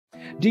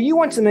Do you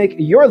want to make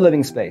your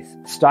living space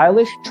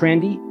stylish,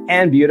 trendy,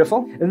 and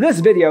beautiful?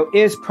 This video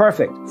is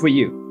perfect for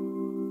you.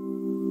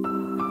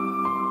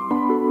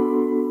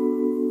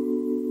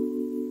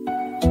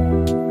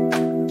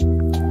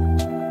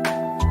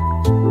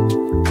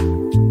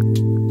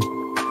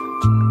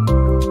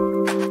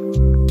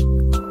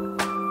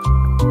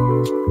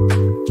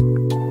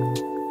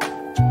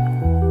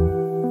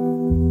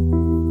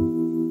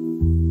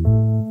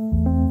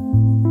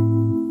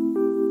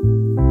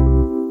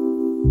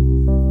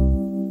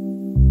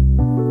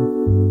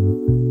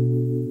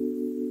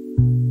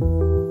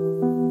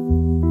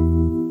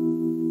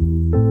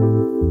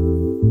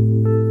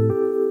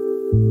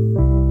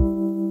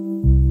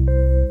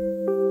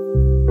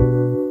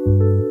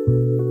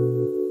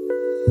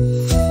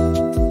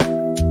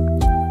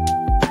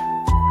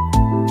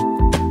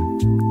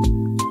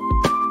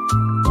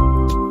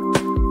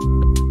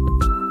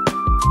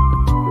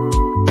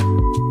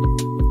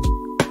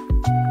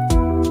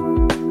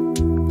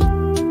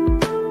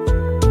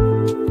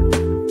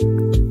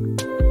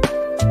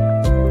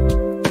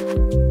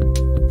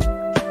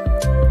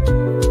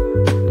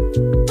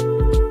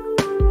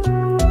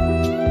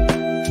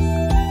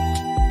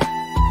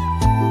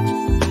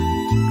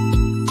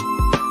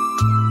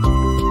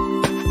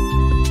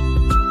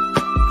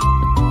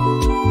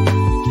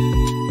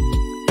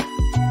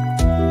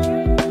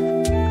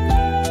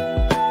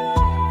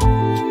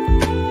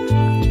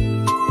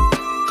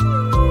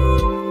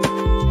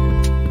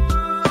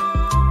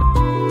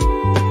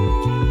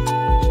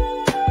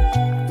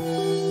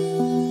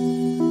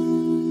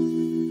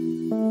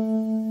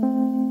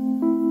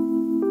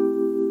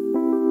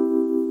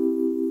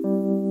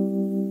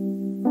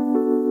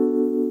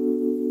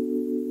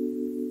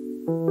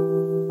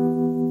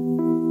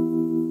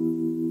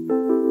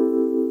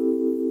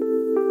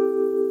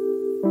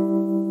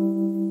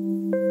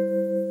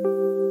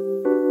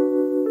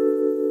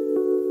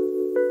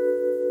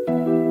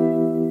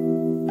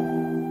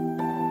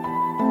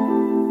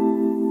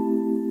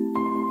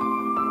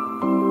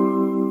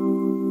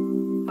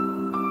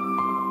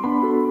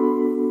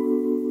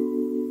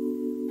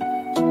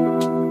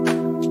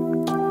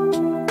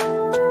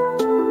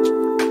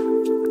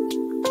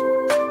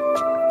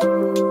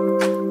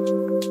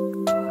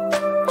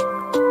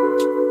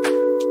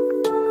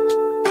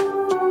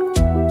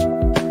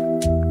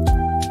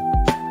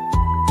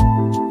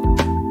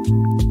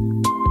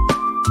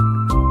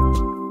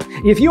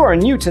 If you are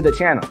new to the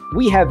channel,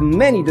 we have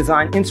many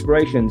design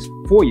inspirations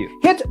for you.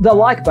 Hit the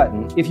like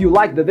button if you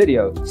like the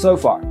video so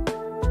far.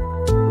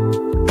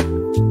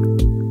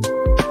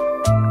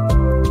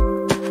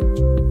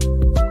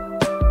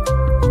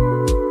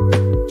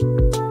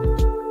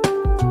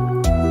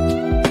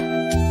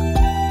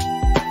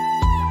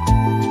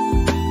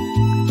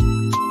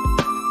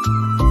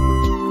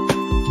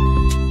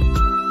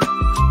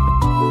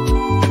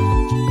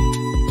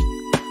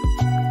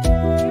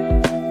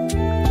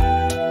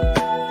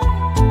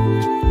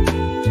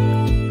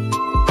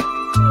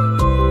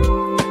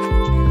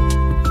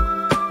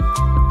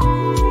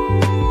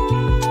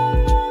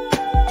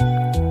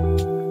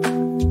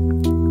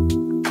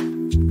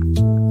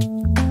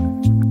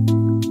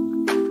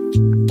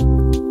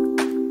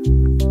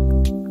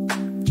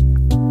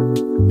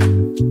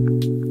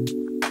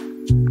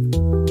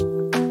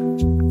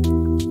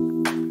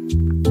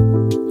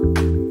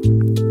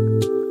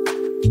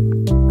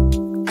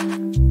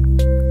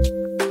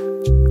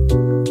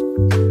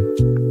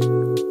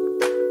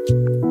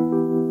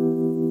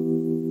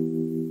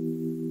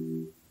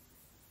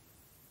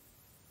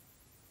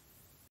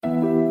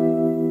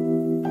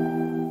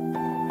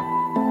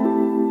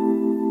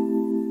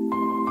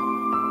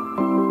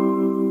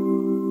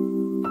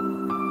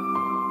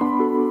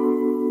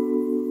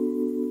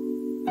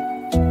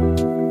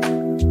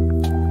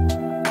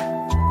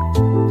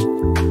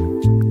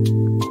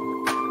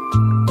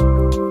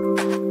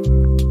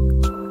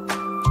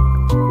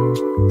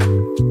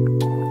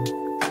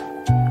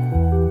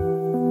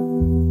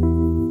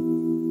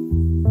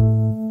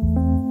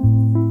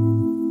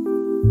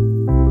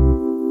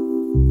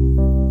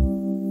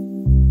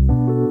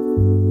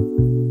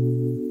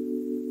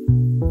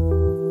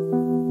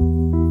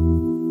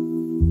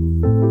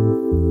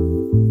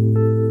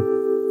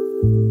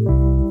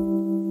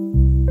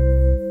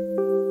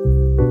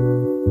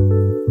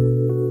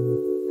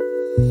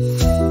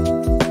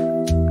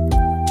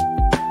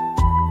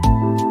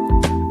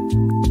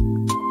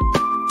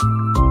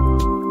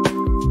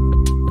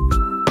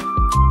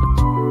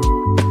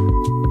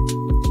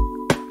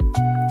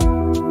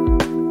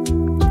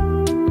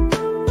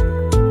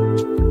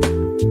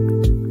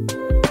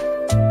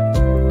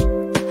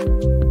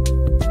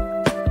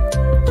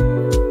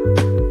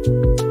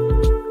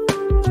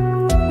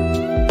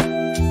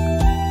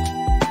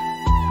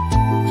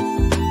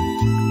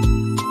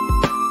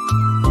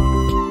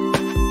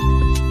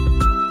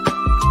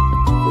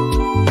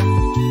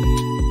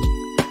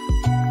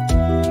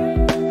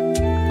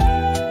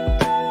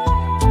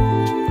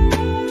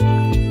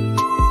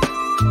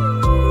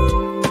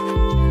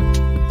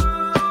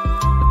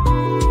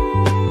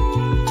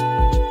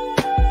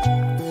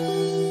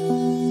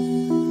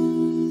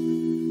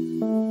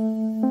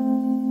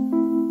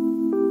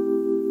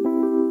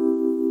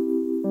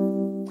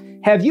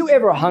 Have you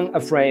ever hung a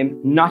frame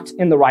not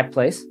in the right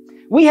place?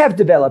 We have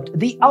developed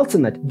the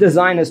ultimate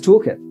designer's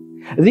toolkit.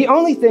 The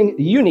only thing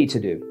you need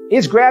to do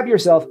is grab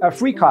yourself a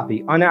free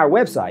copy on our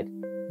website,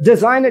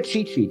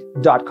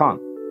 designercheatsheet.com.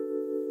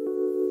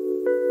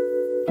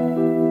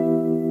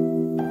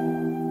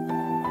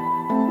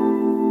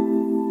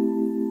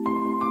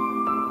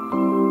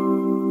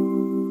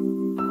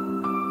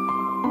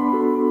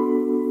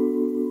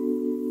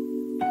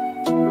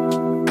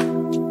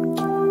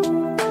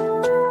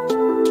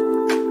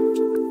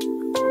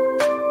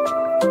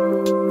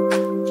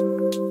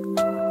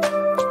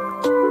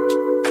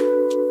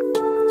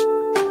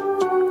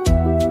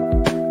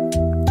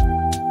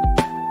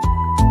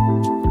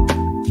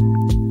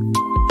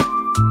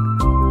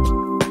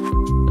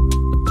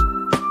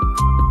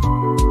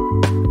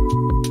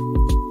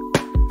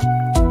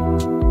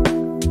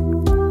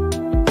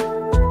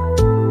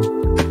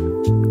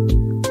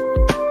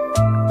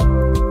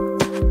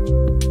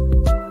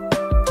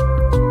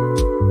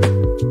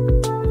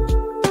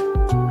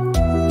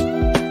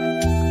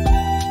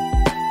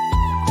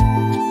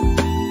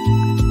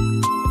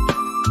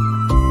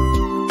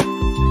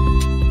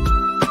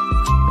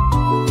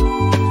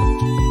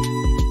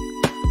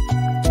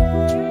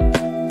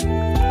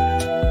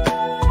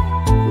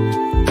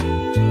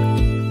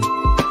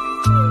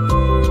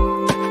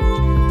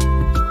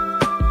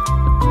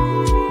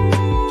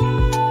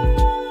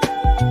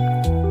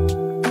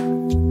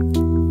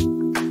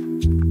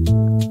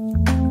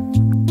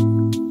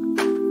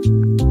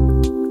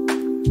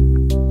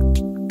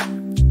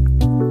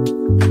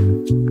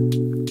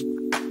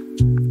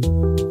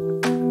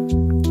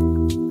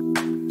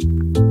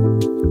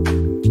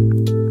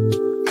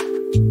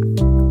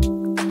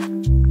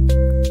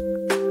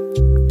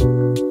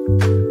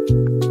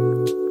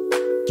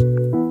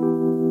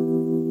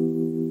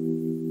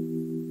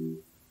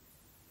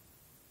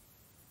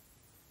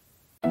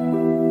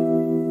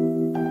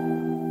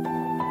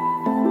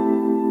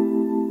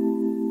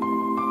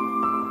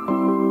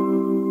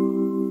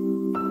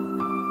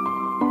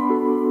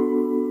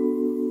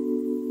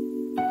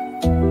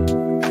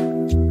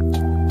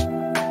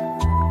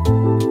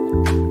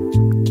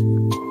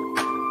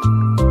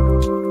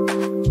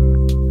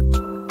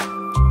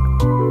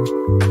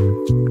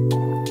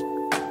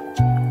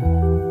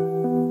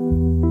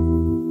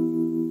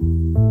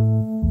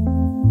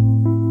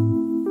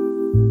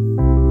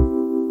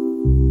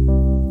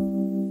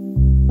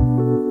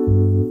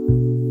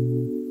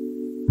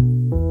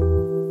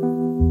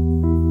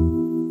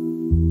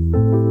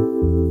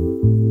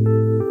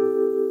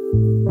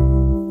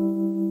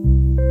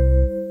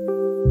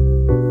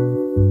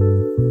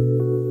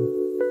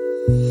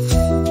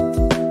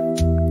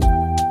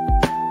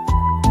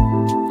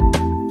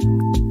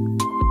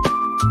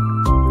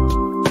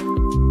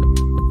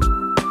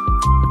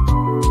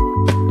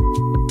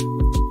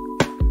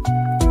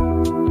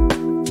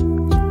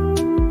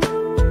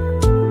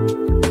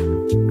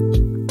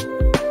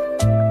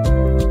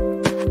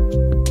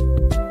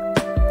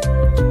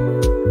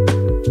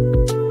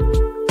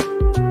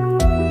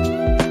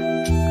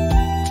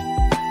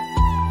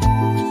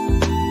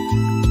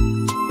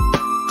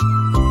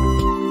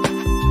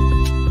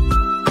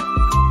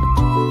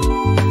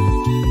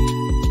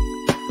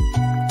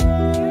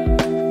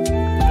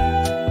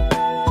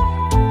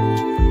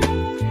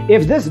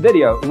 If this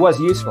video was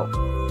useful,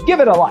 give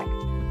it a like.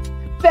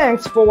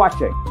 Thanks for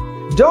watching.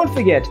 Don't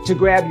forget to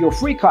grab your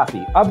free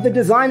copy of the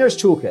Designer's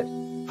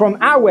Toolkit from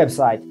our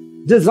website,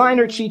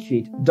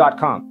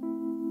 designercheatsheet.com.